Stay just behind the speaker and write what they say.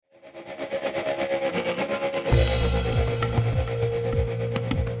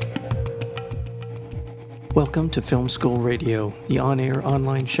Welcome to Film School Radio, the on-air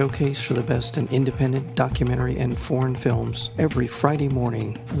online showcase for the best in independent documentary and foreign films, every Friday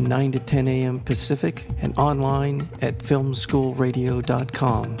morning from 9 to 10 a.m. Pacific and online at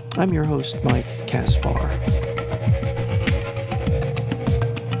filmschoolradio.com. I'm your host, Mike Kaspar.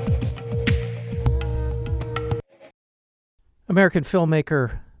 American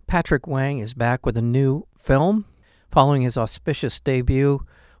filmmaker Patrick Wang is back with a new film following his auspicious debut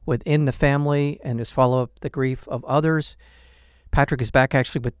Within the Family and his follow-up, The Grief of Others. Patrick is back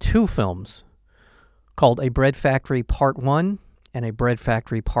actually with two films called A Bread Factory Part 1 and A Bread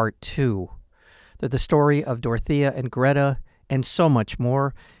Factory Part 2. They're the story of Dorothea and Greta and so much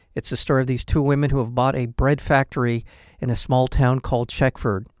more. It's the story of these two women who have bought a bread factory in a small town called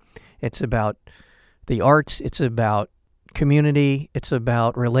Checkford. It's about the arts, it's about community, it's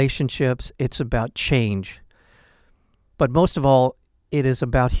about relationships, it's about change. But most of all, it is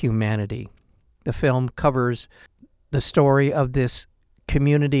about humanity. The film covers the story of this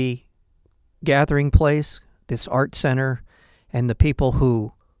community gathering place, this art center, and the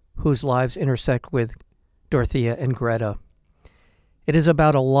people whose lives intersect with Dorothea and Greta. It is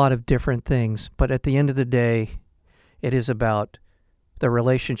about a lot of different things, but at the end of the day, it is about the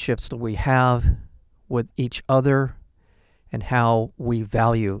relationships that we have with each other and how we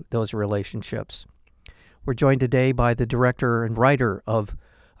value those relationships. We're joined today by the director and writer of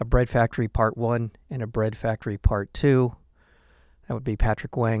A Bread Factory Part 1 and A Bread Factory Part 2. That would be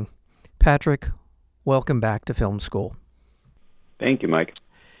Patrick Wang. Patrick, welcome back to Film School. Thank you, Mike.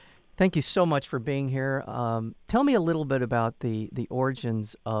 Thank you so much for being here. Tell me a little bit about the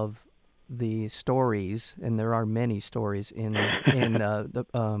origins of the stories, and there are many stories in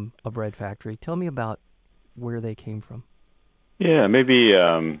A Bread Factory. Tell me about where they came from. Yeah, maybe...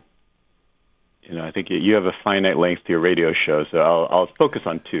 I think you have a finite length to your radio show, so I'll focus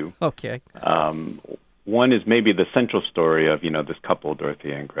on two. Okay. One is maybe the central story of, this couple,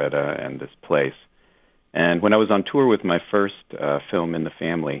 Dorothea and Greta, and this place. And when I was on tour with my first film in the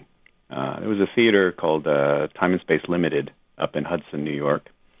family, it was a theater called Time and Space Limited up in Hudson, New York.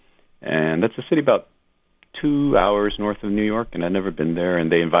 And that's a city about 2 hours north of New York, and I'd never been there. And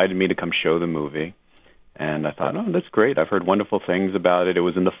they invited me to come show the movie. And I thought, that's great. I've heard wonderful things about it. It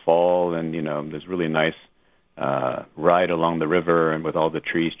was in the fall, and, there's really nice ride along the river and with all the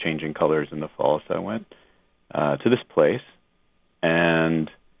trees changing colors in the fall. So I went to this place,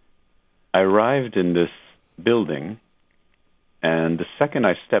 and I arrived in this building, and the second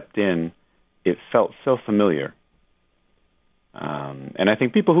I stepped in, it felt so familiar. And I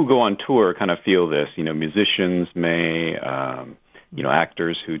think people who go on tour kind of feel this. Musicians may,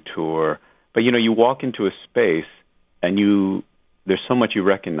 actors who tour. But, you walk into a space and there's so much you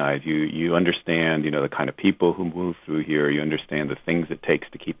recognize. You understand, the kind of people who move through here. You understand the things it takes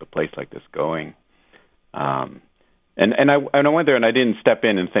to keep a place like this going. And I went there and I didn't step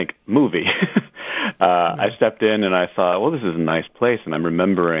in and think, movie. I stepped in and I thought, well, this is a nice place. And I'm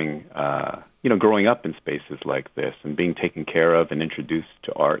remembering, growing up in spaces like this and being taken care of and introduced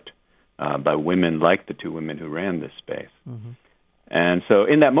to art by women like the two women who ran this space. Mm-hmm. And so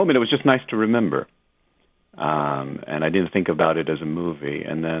in that moment, it was just nice to remember. And I didn't think about it as a movie.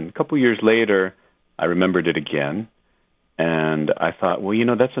 And then a couple years later, I remembered it again. And I thought, well,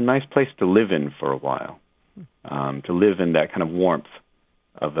 that's a nice place to live in for a while, to live in that kind of warmth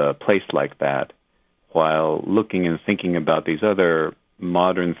of a place like that while looking and thinking about these other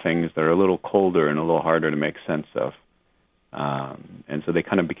modern things that are a little colder and a little harder to make sense of. And so they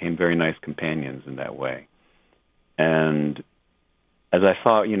kind of became very nice companions in that way. And as I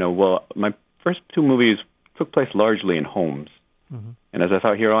thought, my first two movies took place largely in homes. Mm-hmm. And as I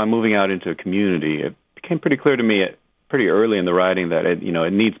thought, I'm moving out into a community, it became pretty clear to me pretty early in the writing that it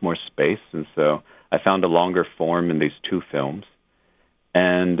needs more space. And so I found a longer form in these two films.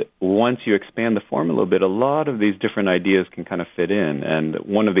 And once you expand the form a little bit, a lot of these different ideas can kind of fit in. And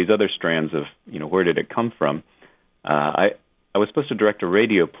one of these other strands of, where did it come from? I was supposed to direct a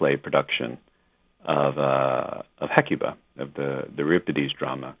radio play production of Hecuba, of the Euripides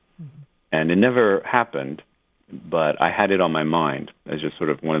drama. Mm-hmm. And it never happened, but I had it on my mind as just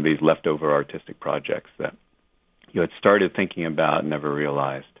sort of one of these leftover artistic projects that you had started thinking about and never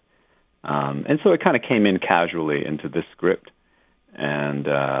realized. And so it kind of came in casually into this script. And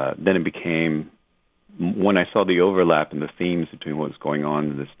then it became, when I saw the overlap in the themes between what was going on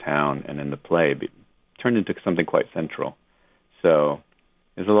in this town and in the play, it turned into something quite central. So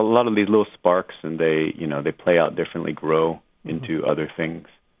there's a lot of these little sparks, and they play out differently, grow into other things.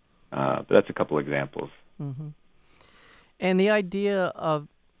 But that's a couple examples. Mm-hmm. And the idea of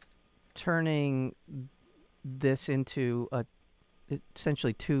turning this into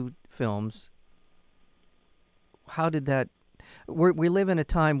essentially two films how did that? We live in a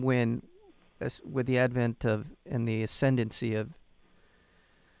time when, with the advent of and the ascendancy of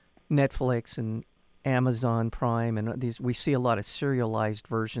Netflix and Amazon Prime and these, we see a lot of serialized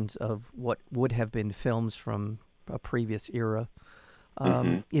versions of what would have been films from a previous era.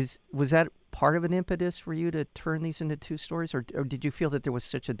 Was that part of an impetus for you to turn these into two stories, or did you feel that there was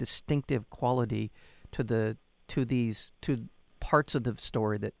such a distinctive quality to these two parts of the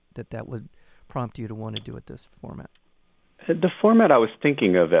story that would prompt you to want to do it this format? The format I was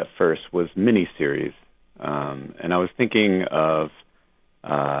thinking of at first was miniseries, and I was thinking of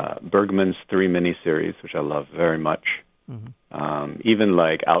Bergman's 3 miniseries, which I love very much. Even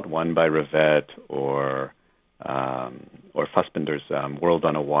like Outone by Rivette or Fassbinder's World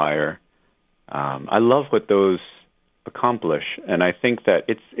on a Wire. I love what those accomplish, and I think that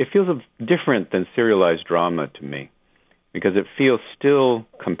it feels different than serialized drama to me, because it feels still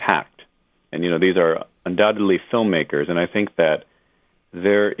compact. And these are undoubtedly filmmakers, and I think that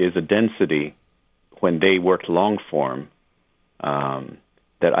there is a density when they worked long form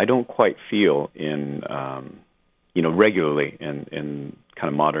that I don't quite feel in regularly in kind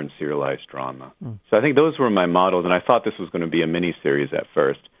of modern serialized drama. So I think those were my models, and I thought this was going to be a miniseries at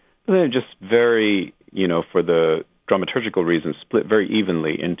first. But then it just very, for the dramaturgical reasons, split very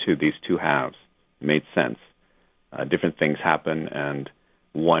evenly into these two halves. It made sense. Different things happen, and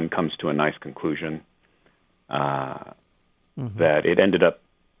one comes to a nice conclusion. That it ended up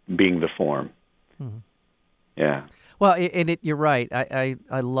being the form. Yeah. Well, you're right.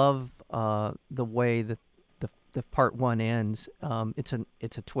 I love the way that the part one ends. It's a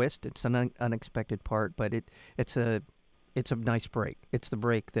twist. It's an unexpected part, but it's a nice break. It's the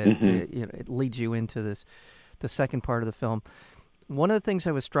break that it leads you into the second part of the film. One of the things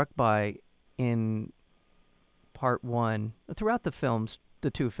I was struck by in part one, throughout the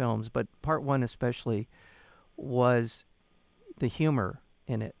two films, but part one especially, was the humor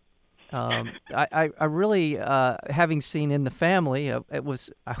in it. I really, having seen In the Family, it was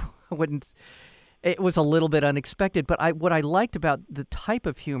a little bit unexpected, but what I liked about the type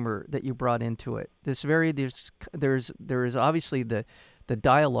of humor that you brought into it, there is obviously the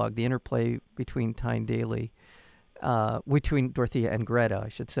dialogue, the interplay between Tyne Daly, between Dorothea and Greta, I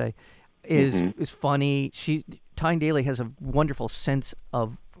should say, is funny. Tyne Daly has a wonderful sense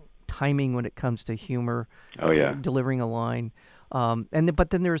of timing when it comes to humor, delivering a line. But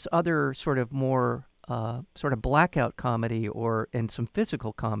then there's other sort of more sort of blackout comedy and some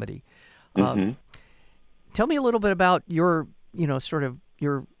physical comedy. Tell me a little bit about your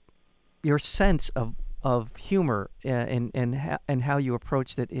sense of humor and how you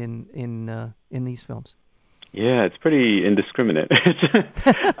approached it in these films. Yeah, it's pretty indiscriminate.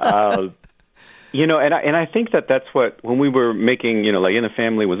 And I think that's what, when we were making, like In the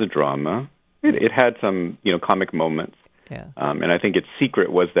Family was a drama. It had some, comic moments. Yeah. And I think its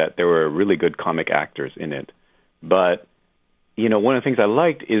secret was that there were really good comic actors in it. But, one of the things I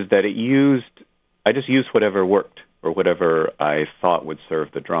liked is that I just used whatever worked or whatever I thought would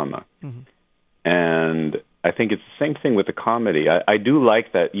serve the drama. And I think it's the same thing with the comedy. I do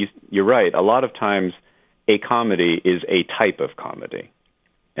like that. You're right. A lot of times a comedy is a type of comedy,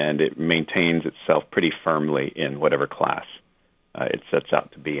 and it maintains itself pretty firmly in whatever class it sets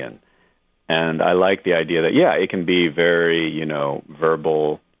out to be in. And I like the idea that, it can be very,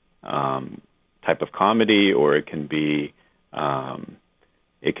 verbal type of comedy, or it can be almost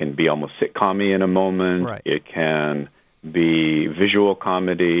sitcom-y in a moment. Right. It can be visual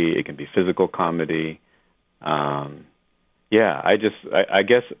comedy. It can be physical comedy. I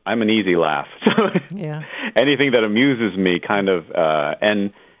guess I'm an easy laugh. Yeah. Anything that amuses me kind of,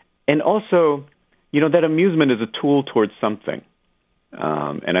 and also, that amusement is a tool towards something.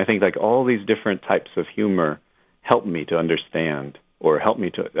 And I think like all these different types of humor help me to understand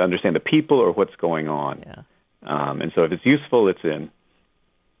the people or what's going on. Yeah. And so if it's useful, it's in.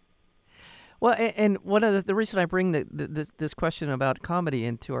 Well, and one of the reason I bring this question about comedy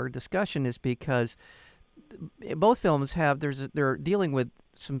into our discussion is because both films they're dealing with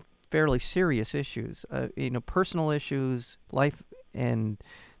some fairly serious issues, personal issues, life and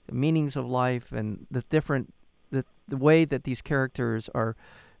the meanings of life, and the way that these characters are.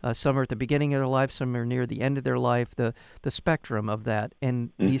 Some are at the beginning of their life, some are near the end of their life. The spectrum of that, and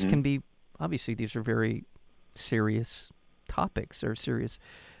these can be obviously these are very serious topics or serious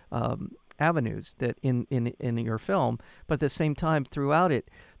avenues that in your film, but at the same time throughout it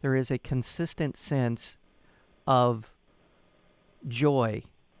there is a consistent sense of joy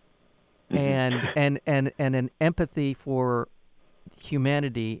and an empathy for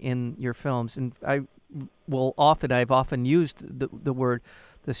humanity in your films. And I've often used the word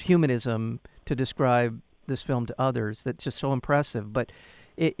this humanism to describe this film to others that's just so impressive. But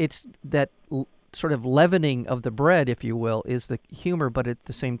it's that sort of leavening of the bread, if you will, is the humor. But at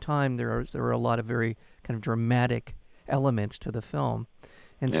the same time, there are a lot of very kind of dramatic elements to the film,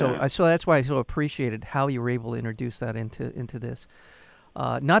 and so that's why I so appreciated how you were able to introduce that into this.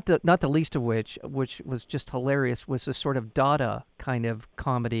 Not the least of which was just hilarious, was the sort of Dada kind of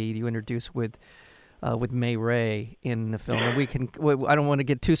comedy you introduced with May Ray in the film. And I don't want to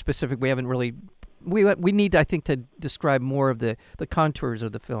get too specific. We haven't really. We need, I think, to describe more of the contours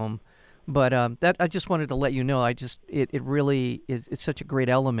of the film. But that I just wanted to let you know. It really is. It's such a great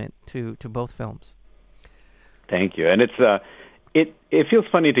element to both films. Thank you. And it feels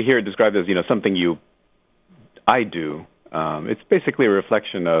funny to hear it described as something I do. It's basically a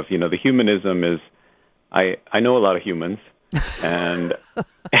reflection of the humanism is I know a lot of humans and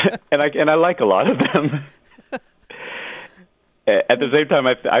and I like a lot of them. At the same time,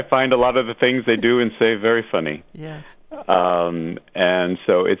 I find a lot of the things they do and say very funny. Yes. And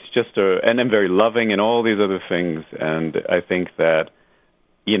so it's just and I'm very loving and all these other things. And I think that,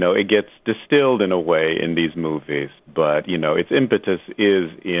 it gets distilled in a way in these movies, but, its impetus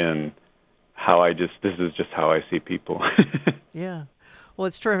is in this is just how I see people. Yeah. Well,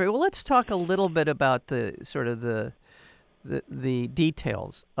 it's terrific. Well, let's talk a little bit about the sort of the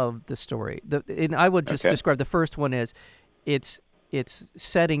details of the story. And I would just describe the first one as it's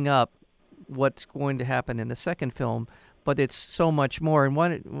setting up what's going to happen in the second film, but it's so much more. And why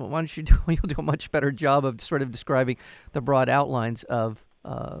don't you'll do a much better job of sort of describing the broad outlines of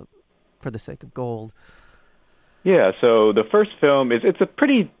For the Sake of Gold. Yeah, so the first film it's a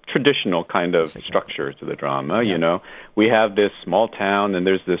pretty traditional kind of structure to the drama. Yeah. We have this small town, and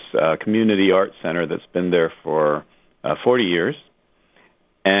there's this community art center that's been there for 40 years.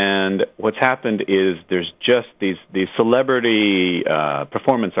 And what's happened is there's just these celebrity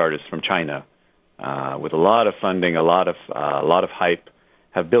performance artists from China with a lot of funding, a lot of hype,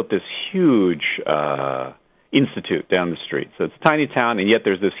 have built this huge institute down the street. So it's a tiny town, and yet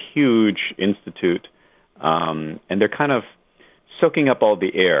there's this huge institute. And they're kind of soaking up all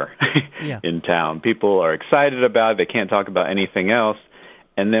the air in town. People are excited about it. They can't talk about anything else.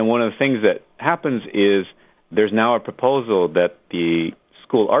 And then one of the things that happens is there's now a proposal that the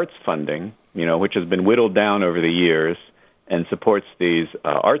school arts funding, which has been whittled down over the years and supports these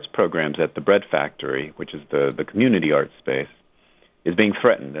arts programs at the Bread Factory, which is the community art space, is being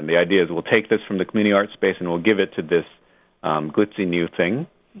threatened. And the idea is we'll take this from the community art space and we'll give it to this glitzy new thing.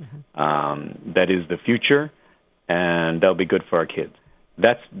 Mm-hmm. That is the future, and that'll be good for our kids.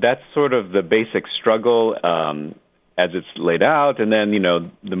 That's sort of the basic struggle as it's laid out, and then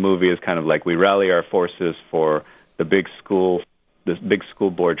the movie is kind of like we rally our forces for this big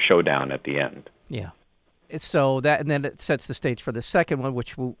school board showdown at the end. Yeah, so that, and then it sets the stage for the second one,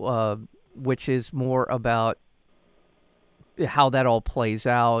 which is more about how that all plays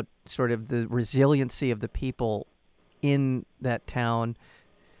out, sort of the resiliency of the people in that town.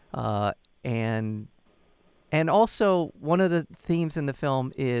 And also one of the themes in the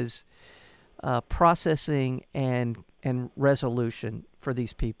film is processing and resolution for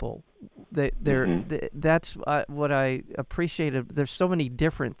these people. That's what I appreciated. There's so many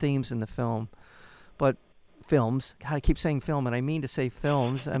different themes in the film, but films. God, I keep saying film, and I mean to say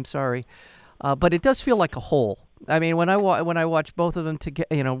films. I'm sorry, but it does feel like a whole. I mean, when I watch both of them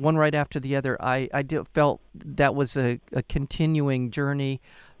together, one right after the other, I felt that was a continuing journey.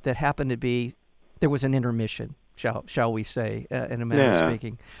 That happened to be, there was an intermission, shall we say, in a manner of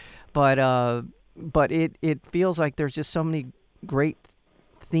speaking, but it feels like there's just so many great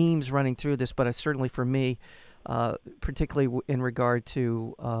themes running through this. But certainly for me, particularly in regard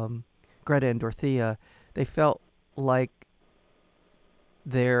to Greta and Dorothea, they felt like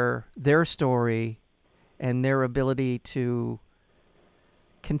their story and their ability to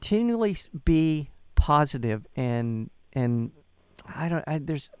continually be positive and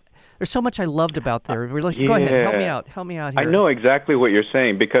there's so much I loved about their relationship. Go ahead, help me out here. I know exactly what you're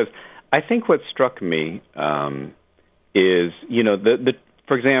saying, because I think what struck me is,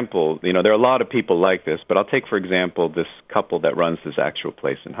 for example, there are a lot of people like this, but I'll take, for example, this couple that runs this actual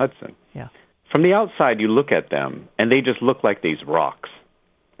place in Hudson. Yeah. From the outside, you look at them, and they just look like these rocks,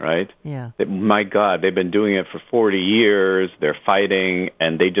 right? Yeah. My God, they've been doing it for 40 years, they're fighting,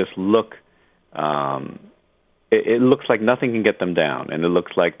 and they just look... It looks like nothing can get them down, and it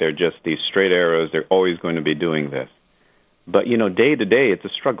looks like they're just these straight arrows. They're always going to be doing this. But, day to day, it's a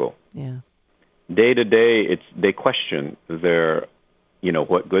struggle. Yeah. Day to day, they question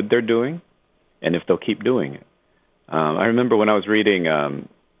what good they're doing and if they'll keep doing it. I remember when I was reading,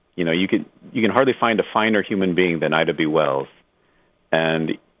 you can hardly find a finer human being than Ida B. Wells.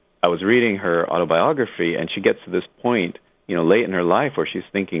 And I was reading her autobiography, and she gets to this point, late in her life where she's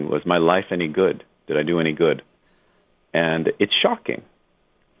thinking, was my life any good? Did I do any good? And it's shocking.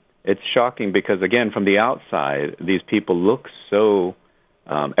 It's shocking because, again, from the outside, these people look so,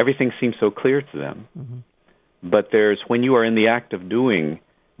 everything seems so clear to them. Mm-hmm. But when you are in the act of doing,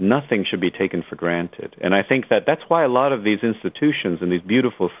 nothing should be taken for granted. And I think that's why a lot of these institutions and these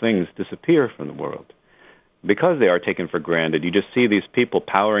beautiful things disappear from the world. Because they are taken for granted, you just see these people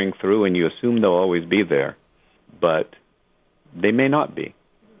powering through and you assume they'll always be there. But they may not be.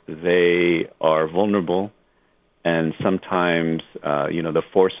 They are vulnerable, and sometimes, the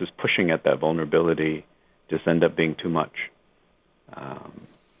forces pushing at that vulnerability just end up being too much.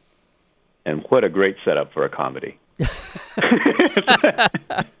 And what a great setup for a comedy.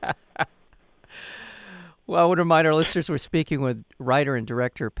 Well, I would remind our listeners we're speaking with writer and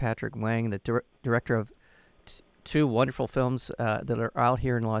director Patrick Wang, the director of two wonderful films that are out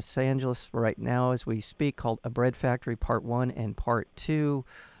here in Los Angeles right now as we speak, called A Bread Factory Part 1 and Part 2.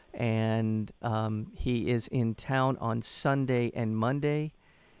 And he is in town on Sunday and Monday.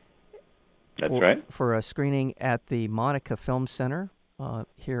 That's right. For a screening at the Monica Film Center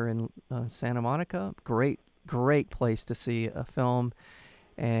here in Santa Monica. Great place to see a film,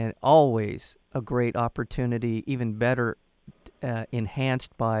 and always a great opportunity, even better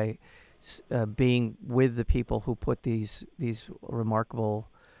enhanced by being with the people who put these remarkable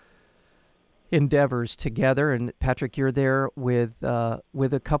endeavors together. And Patrick, you're there with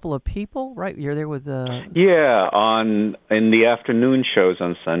a couple of people, right? You're there with in the afternoon shows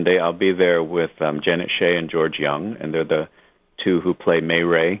on Sunday, I'll be there with Janet Shea and George Young, and they're the two who play Mei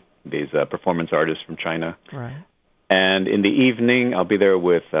Ray, these performance artists from China. Right. And in the evening, I'll be there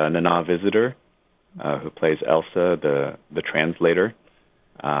with Nana Visitor, who plays Elsa, the translator.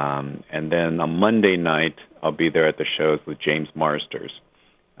 And then on Monday night, I'll be there at the shows with James Marsters,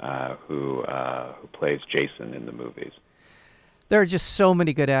 who plays Jason in the movies. There are just so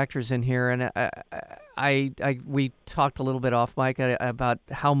many good actors in here, and we talked a little bit off mic about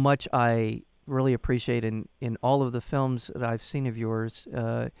how much I really appreciate in all of the films that I've seen of yours,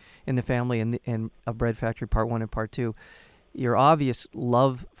 in the family and A Bread Factory Part 1 and Part 2, your obvious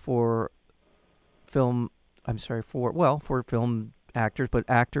love for film actors, but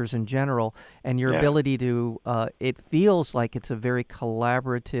actors in general, and your ability to, it feels like it's a very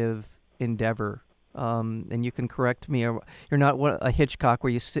collaborative endeavor. And you can correct me. You're not a Hitchcock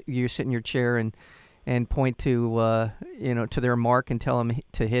where you sit in your chair and point to to their mark and tell them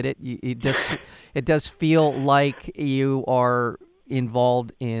to hit it. It does feel like you are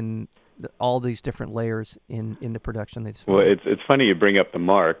involved in all these different layers in the production. Well, it's funny you bring up the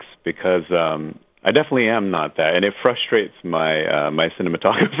marks, because I definitely am not that, and it frustrates my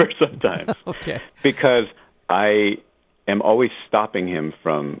cinematographer sometimes. Okay. Because I am always stopping him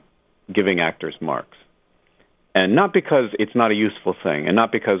from giving actors marks, and not because it's not a useful thing, and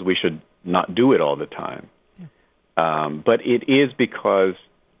not because we should not do it all the time, but it is because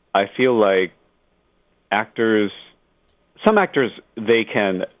I feel like some actors, they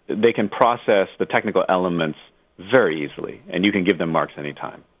can process the technical elements very easily, and you can give them marks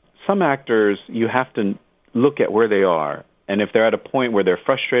anytime. Some actors, you have to look at where they are, and if they're at a point where they're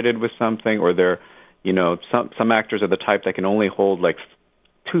frustrated with something, or they're, some actors are the type that can only hold like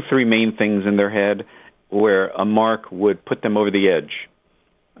 2-3 main things in their head, where a mark would put them over the edge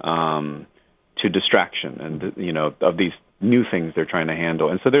to distraction and of these new things they're trying to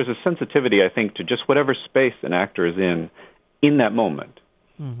handle. And so there's a sensitivity, I think, to just whatever space an actor is in that moment.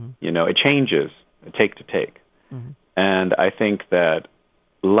 Mm-hmm. It changes take to take. Mm-hmm. And I think that,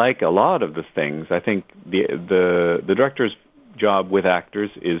 like a lot of the things, I think the director's job with actors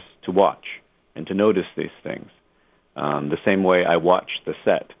is to watch and to notice these things. The same way I watch the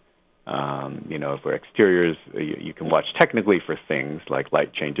set. For exteriors, you can watch technically for things like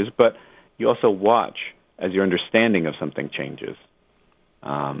light changes, but you also watch as your understanding of something changes.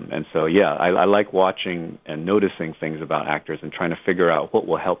 And so, I like watching and noticing things about actors and trying to figure out what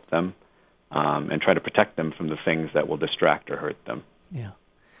will help them, and try to protect them from the things that will distract or hurt them. Yeah.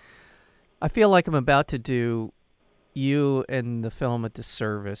 I feel like I'm about to do you and the film a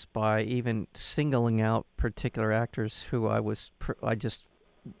disservice by even singling out particular actors who I just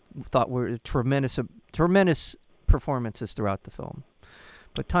thought were tremendous performances throughout the film.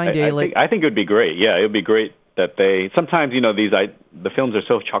 But Tyne Daly, I think it would be great. Yeah, it would be great that they sometimes the films are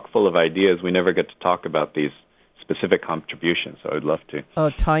so chock full of ideas, we never get to talk about these specific contributions. So I'd love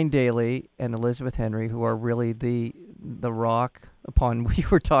to. Tyne Daly and Elizabeth Henry, who are really the rock upon we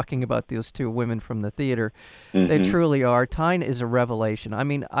were talking about those two women from the theater. Mm-hmm. They truly are. Tyne is a revelation. I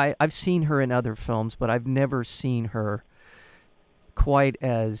mean, I've seen her in other films, but I've never seen her quite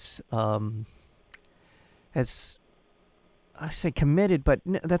as I say committed, but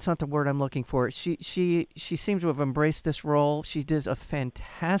that's not the word I'm looking for. She seems to have embraced this role. She does a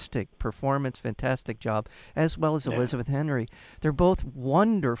fantastic performance, fantastic job, as well as Elizabeth Henry. They're both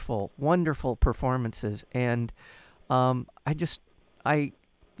wonderful, wonderful performances, and I just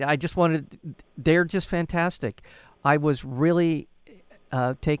wanted. They're just fantastic. I was really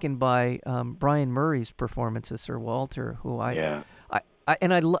taken by Brian Murray's performance as Sir Walter, who I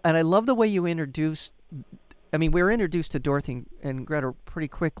love the way you introduced. I mean, we were introduced to Dorothy and Greta pretty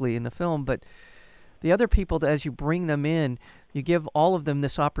quickly in the film, but the other people, that as you bring them in, you give all of them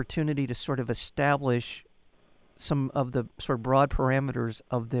this opportunity to sort of establish some of the sort of broad parameters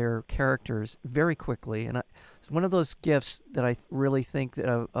of their characters very quickly. And it's one of those gifts that I really think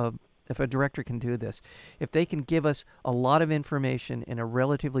that if a director can do this, if they can give us a lot of information in a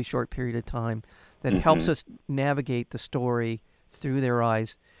relatively short period of time that helps us navigate the story through their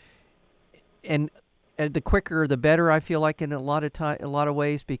eyes, and the quicker the better, I feel like, in a lot of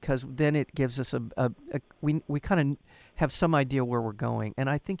ways, because then it gives us we kind of have some idea where we're going, and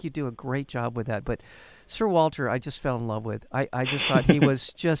I think you do a great job with that. But Sir Walter, I just fell in love with. I just thought he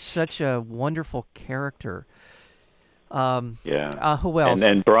was just such a wonderful character. Who else?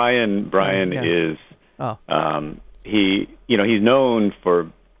 And Brian is he's known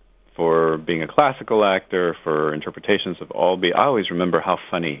for being a classical actor, for interpretations of Albee. I always remember how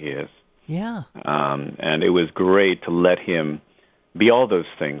funny he is. Yeah. And it was great to let him be all those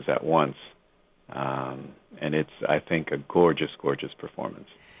things at once. And it's, I think, a gorgeous, gorgeous performance.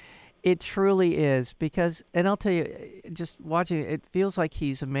 It truly is, because, and I'll tell you, just watching it, it feels like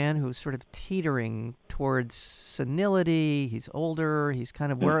he's a man who's sort of teetering towards senility. He's older. He's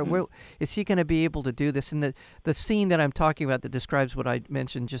kind of, where is he going to be able to do this? And the scene that I'm talking about that describes what I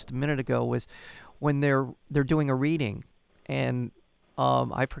mentioned just a minute ago was when they're doing a reading, and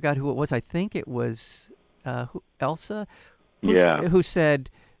I forgot who it was. I think it was Elsa, who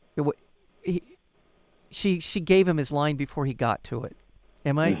said she gave him his line before he got to it.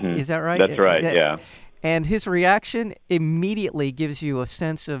 Is that right? That's right, yeah. And his reaction immediately gives you a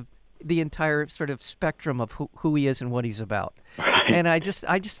sense of the entire sort of spectrum of who he is and what he's about. Right. And I just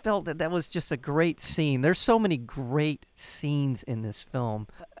felt that was just a great scene. There's so many great scenes in this film.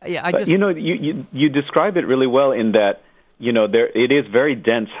 You describe it really well in that, it is very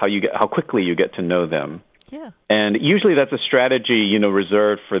dense how quickly you get to know them. Yeah. And usually that's a strategy,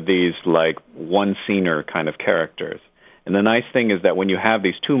 reserved for these like one-scener kind of characters. And the nice thing is that when you have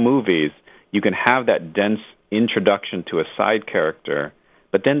these two movies, you can have that dense introduction to a side character,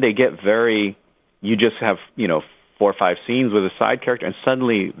 but then they get you just have, 4 or 5 scenes with a side character, and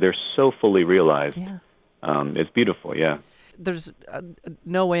suddenly they're so fully realized. Yeah. It's beautiful, yeah. There's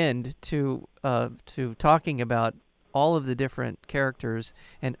no end to talking about all of the different characters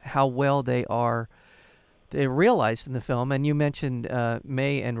and how well they're realized in the film. And you mentioned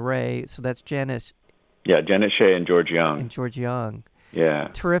May and Ray, so that's Janet. Yeah, Janet Shea and George Young. Yeah.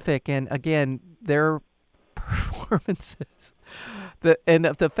 Terrific. And again, their performances,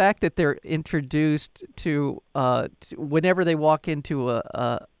 the fact that they're introduced to whenever they walk into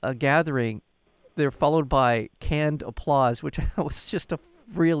a gathering, they're followed by canned applause, which I thought was just a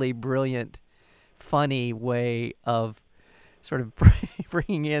really brilliant, funny way of sort of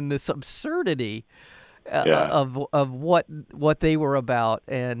bringing in this absurdity of what they were about,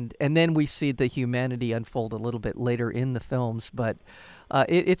 and then we see the humanity unfold a little bit later in the films. But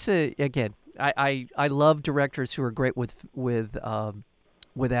I love directors who are great with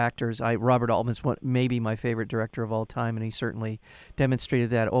actors. Robert Altman's maybe my favorite director of all time, and he certainly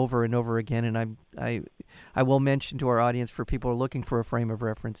demonstrated that over and over again. And I will mention to our audience, for people who are looking for a frame of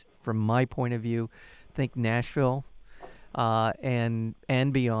reference, from my point of view, think Nashville. And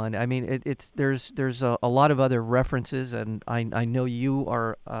beyond. I mean, there's a lot of other references, and I know you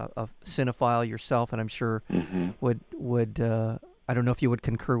are a cinephile yourself, and I'm sure would I don't know if you would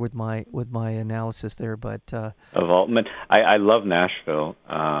concur with my analysis there, but of Altman, I love Nashville.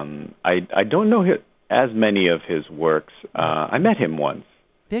 I don't know as many of his works. I met him once.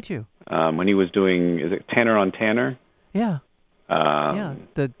 Did you? When he was doing, is it Tanner on Tanner? Yeah.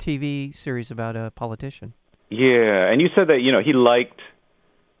 The TV series about a politician. Yeah, and you said that he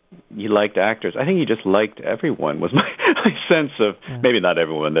liked actors. I think he just liked everyone. Was my sense of maybe not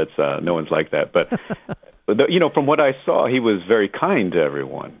everyone. That's no one's like that, but from what I saw, he was very kind to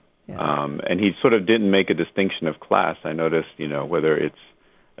everyone, and he sort of didn't make a distinction of class. I noticed, whether it's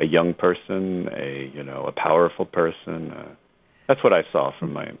a young person, a powerful person. That's what I saw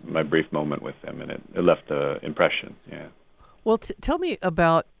from my brief moment with him, and it left an impression. Yeah. Well, tell me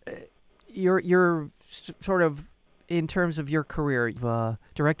about your sort of in terms of your career, you've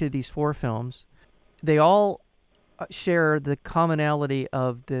directed these 4 films. They all share the commonality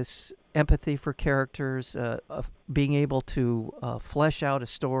of this empathy for characters, of being able to flesh out a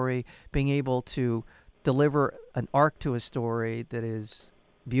story, being able to deliver an arc to a story that is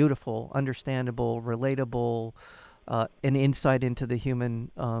beautiful, understandable, relatable, an insight into the human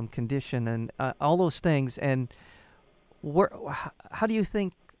condition, and all those things. And how do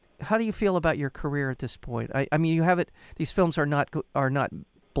you feel about your career at this point? I mean, you have it. These films are not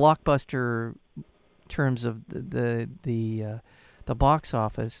blockbuster terms of the box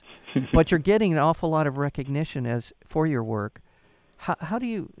office, but you're getting an awful lot of recognition for your work. How do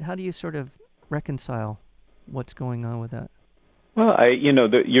you sort of reconcile what's going on with that? Well,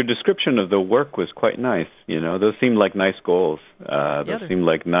 your description of the work was quite nice. Those seemed like nice goals. Those seemed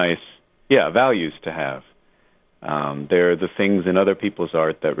like nice, values to have. They're the things in other people's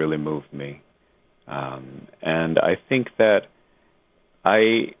art that really moved me. And I think that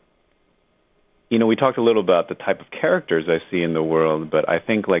we talked a little about the type of characters I see in the world, but I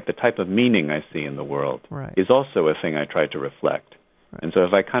think like the type of meaning I see in the world is also a thing I try to reflect. Right. And so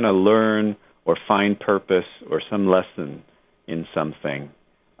if I kind of learn or find purpose or some lesson in something,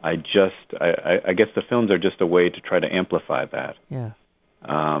 I guess the films are just a way to try to amplify that. Yeah.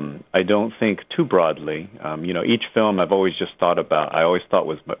 I don't think too broadly. Each film I always thought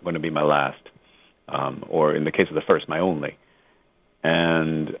was going to be my last, or in the case of the first, my only.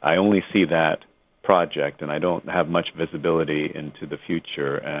 And I only see that project, and I don't have much visibility into the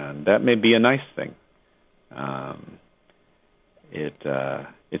future, and that may be a nice thing.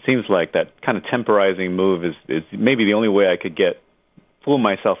 It seems like that kind of temporizing move is maybe the only way I could fool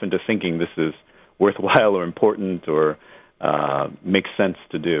myself into thinking this is worthwhile or important or makes sense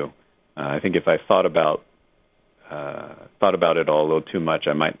to do. I think if I thought about it all a little too much,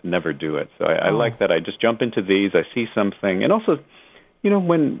 I might never do it. So I like that I just jump into these, I see something, and also,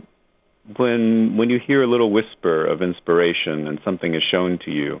 when you hear a little whisper of inspiration and something is shown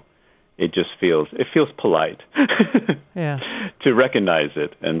to you, it feels polite to recognize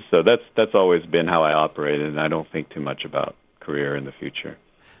it. And so that's always been how I operated, and I don't think too much about career in the future.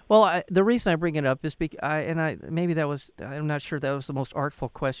 Well, the reason I bring it up is I'm not sure that was the most artful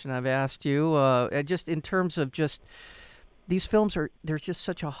question I've asked you. Just in terms of just these films there's just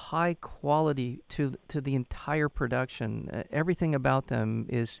such a high quality to the entire production. Everything about them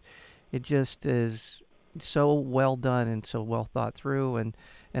is so well done and so well thought through and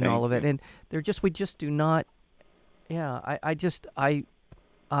all of it. And we just do not. Yeah,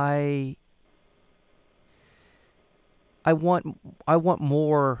 I want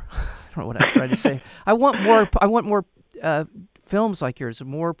more. I don't know what I'm trying to say. I want more films like yours.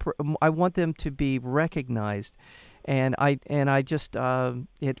 I want them to be recognized, and I just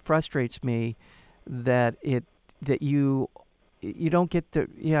it frustrates me that you don't get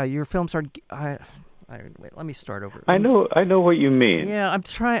your films aren't. Wait, let me start over. I know what you mean. Yeah, I'm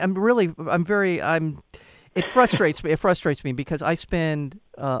trying. It frustrates me. It frustrates me because I spend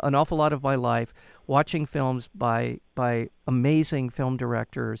an awful lot of my life watching films by amazing film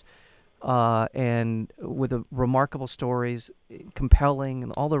directors, and with remarkable stories, compelling,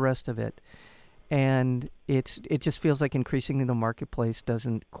 and all the rest of it. And it just feels like increasingly the marketplace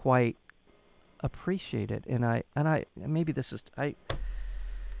doesn't quite appreciate it. And I maybe this is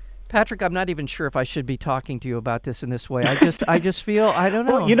Patrick, I'm not even sure if I should be talking to you about this in this way. I just feel, I don't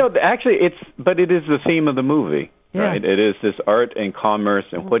know. Well, actually, it is the theme of the movie, right? It is this art and commerce,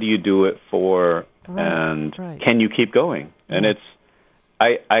 and what do you do it for, and can you keep going? And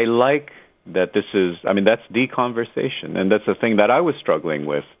I like that this is, that's the conversation, and that's the thing that I was struggling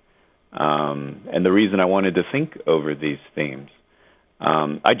with, and the reason I wanted to think over these themes.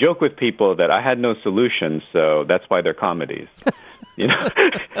 I joke with people that I had no solution, so that's why they're comedies.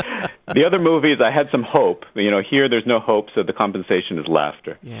 The other movies, I had some hope. Here there's no hope, so the compensation is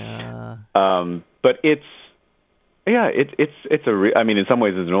laughter. Yeah. But it's in some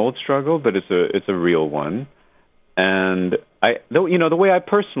ways it's an old struggle, but it's a real one. And the way I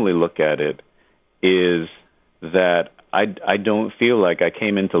personally look at it is that I don't feel like I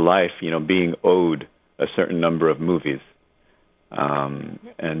came into life, being owed a certain number of movies. And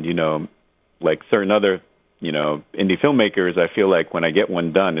like certain other, indie filmmakers, I feel like when I get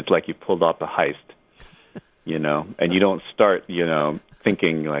one done, it's like you pulled off a heist, and you don't start,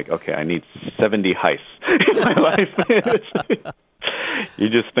 thinking like, okay, I need 70 heists in my life. You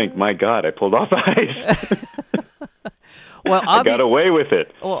just think, my God, I pulled off a heist. Well, I got away with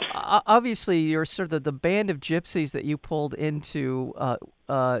it. Well, obviously, you're sort of the band of gypsies that you pulled into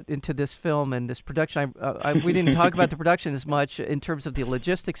this film and this production. We didn't talk about the production as much in terms of the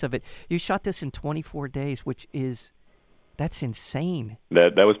logistics of it. You shot this in 24 days, which is That's insane.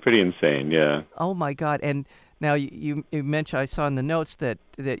 That was pretty insane. Yeah. Oh my God! And now you mentioned, I saw in the notes that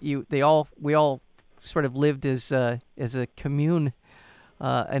we all sort of lived as a commune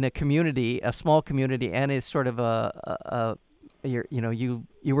in a community, a small community, and is sort of you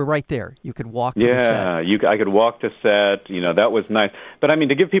were right there. You could walk to the set. Yeah, I could walk to set. That was nice. But I mean,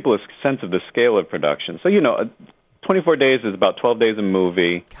 to give people a sense of the scale of production. So 24 days is about 12 days a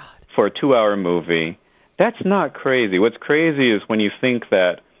movie. God. For a 2-hour movie. That's not crazy. What's crazy is when you think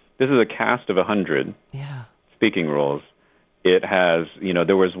that this is a cast of 100 speaking roles. It has,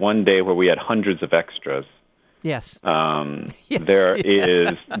 there was one day where we had hundreds of extras. Yes. Yes.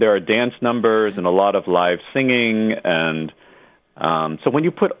 There are dance numbers and a lot of live singing, and so when you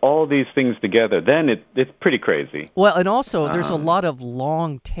put all these things together, then it's pretty crazy. Well, and also there's a lot of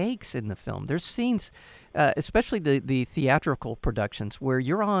long takes in the film. There's scenes, especially the theatrical productions, where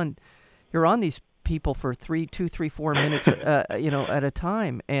you're on these people for 3, 4 minutes, at a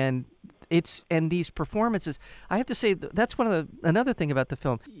time, and these performances. I have to say that's another thing about the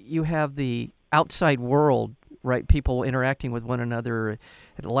film. You have the outside world, right? People interacting with one another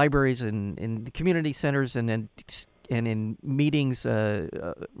at the libraries and in the community centers, and in meetings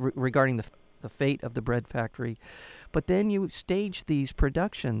regarding the fate of the bread factory. But then you stage these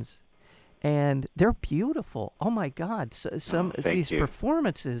productions, and they're beautiful. Oh my God! These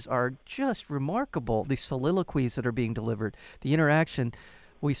performances are just remarkable. These soliloquies that are being delivered, the interaction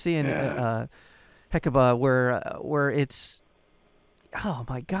we see in Hecuba, where it's, oh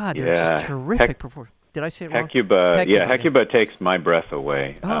my God, they're just terrific performances. Did I say it wrong? Hecuba takes my breath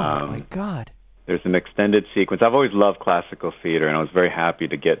away. Oh my God! There's an extended sequence. I've always loved classical theater, and I was very happy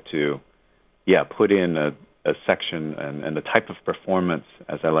to get to, put in a section and the type of performance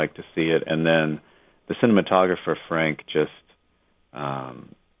as I like to see it. And then the cinematographer, Frank, just,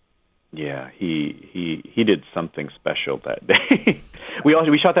 he did something special that day.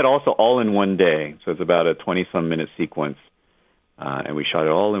 We shot that also all in one day. So it's about a 20-some minute sequence. And we shot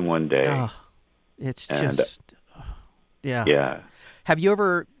it all in one day. Oh, Yeah. Have you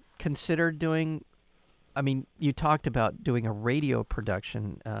ever considered doing, you talked about doing a radio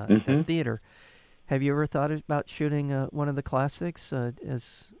production at the theater. Have you ever thought about shooting one of the classics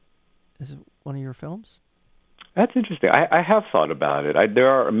as one of your films? That's interesting. I have thought about it. There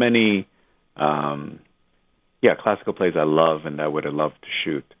are many, classical plays I love and I would have loved to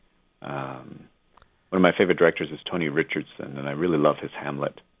shoot. One of my favorite directors is Tony Richardson, and I really love his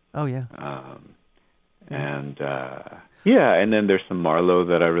Hamlet. Oh, yeah. And then there's some Marlowe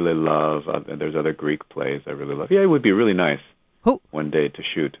that I really love. There's other Greek plays I really love. Yeah, it would be really nice one day to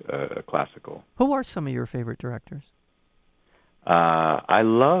shoot a classical. Who are some of your favorite directors? I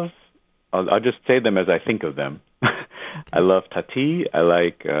love, I'll just say them as I think of them. Okay. I love Tati. I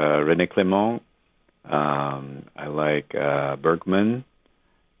like René Clément. I like Bergman.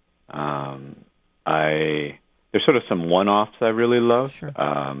 There's sort of some one-offs I really love. Sure.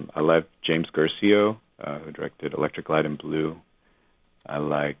 I love James Guercio, who directed Electric Light and Blue. I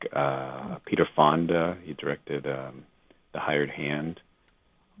like Peter Fonda. He directed The Hired Hand.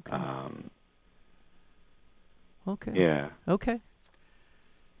 Okay. Yeah. Okay.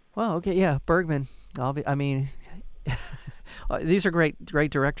 Well, okay, yeah, Bergman. These are great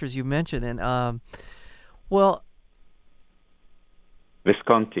directors you mentioned, and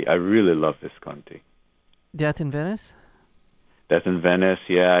Visconti. I really love Visconti. Death in Venice? Death in Venice,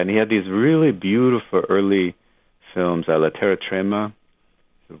 yeah. And he had these really beautiful early films. La Terra Trema,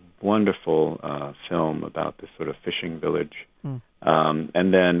 a wonderful film about this sort of fishing village. And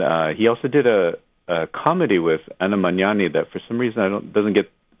then he also did a comedy with Anna Magnani that for some reason doesn't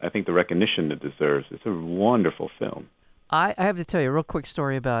get, I think, the recognition it deserves. It's a wonderful film. I have to tell you a real quick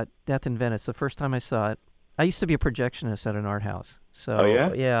story about Death in Venice. The first time I saw it, I used to be a projectionist at an art house. So,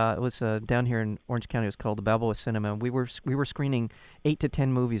 yeah, it was down here in Orange County. It was called the Balboa Cinema. We were screening 8 to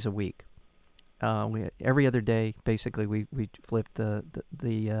 10 movies a week. Every other day, basically, we flipped the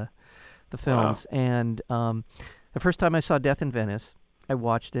films. Wow. And the first time I saw Death in Venice, I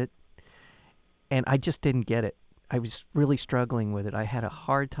watched it, and I just didn't get it. I was really struggling with it. I had a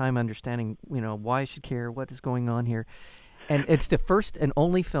hard time understanding, why I should care, what is going on here. And it's the first and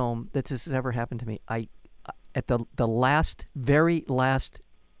only film that this has ever happened to me. At the very last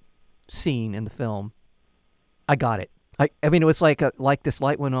scene in the film, I got it. I mean, it was like this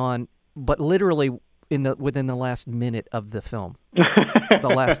light went on, but literally within the last minute of the film,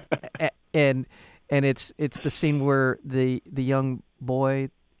 and it's the scene where the young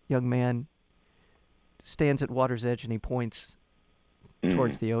man stands at water's edge and he points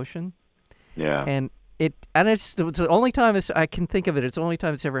towards the ocean. Yeah. And it's the only time I can think of it. It's the only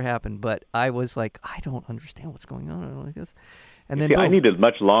time it's ever happened. But I was like, I don't understand what's going on. I don't like this. And then See, I needed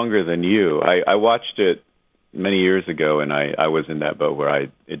much longer than you. I watched it many years ago, and I was in that boat where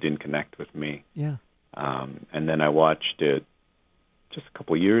it didn't connect with me. Yeah. And then I watched it just a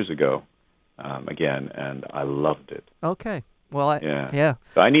couple years ago again, and I loved it. Okay. Well, yeah.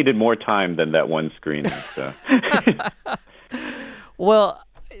 So I needed more time than that one screening. So. Well,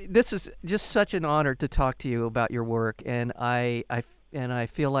 this is just such an honor to talk to you about your work, and I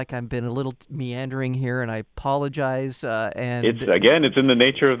feel like I've been a little meandering here, and I apologize. And it's in the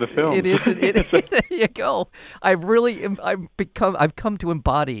nature of the film. It is. There you go. I've come to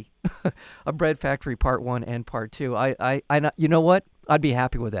embody A Bread Factory Part 1 and Part 2. You know what? I'd be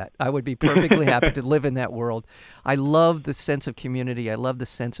happy with that. I would be perfectly happy to live in that world. I love the sense of community. I love the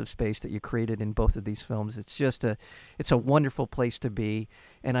sense of space that you created in both of these films. It's just it's a wonderful place to be.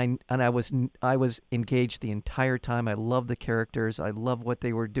 And I was engaged the entire time. I love the characters. I love what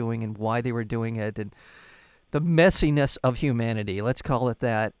they were doing and why they were doing it, and the messiness of humanity. Let's call it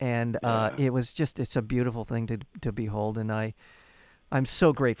that. And it's a beautiful thing to behold. And I'm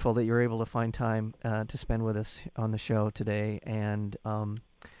so grateful that you're able to find time to spend with us on the show today. And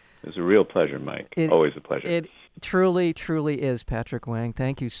it's a real pleasure, Mike. Always a pleasure. It truly, truly is, Patrick Wang.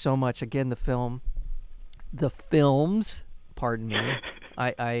 Thank you so much. Again, the films, pardon me.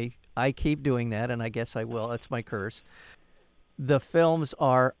 I keep doing that, and I guess I will. That's my curse. The films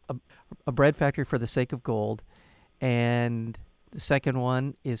are A Bread Factory for the Sake of Gold, and the second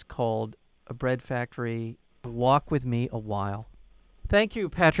one is called A Bread Factory, Walk With Me a While. Thank you,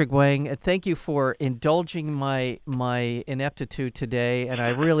 Patrick Wang. Thank you for indulging my ineptitude today, and I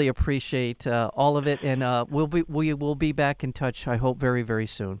really appreciate all of it. And we will be back in touch, I hope, very, very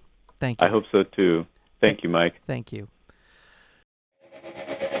soon. Thank you. I hope so, too. Thank you, Mike. Thank you.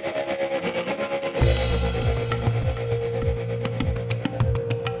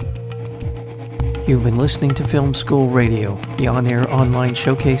 You've been listening to Film School Radio, the on-air online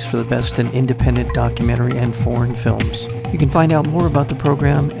showcase for the best in independent documentary and foreign films. You can find out more about the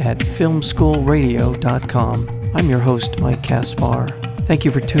program at filmschoolradio.com. I'm your host, Mike Kaspar. Thank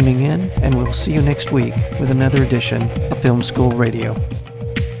you for tuning in, and we'll see you next week with another edition of Film School Radio.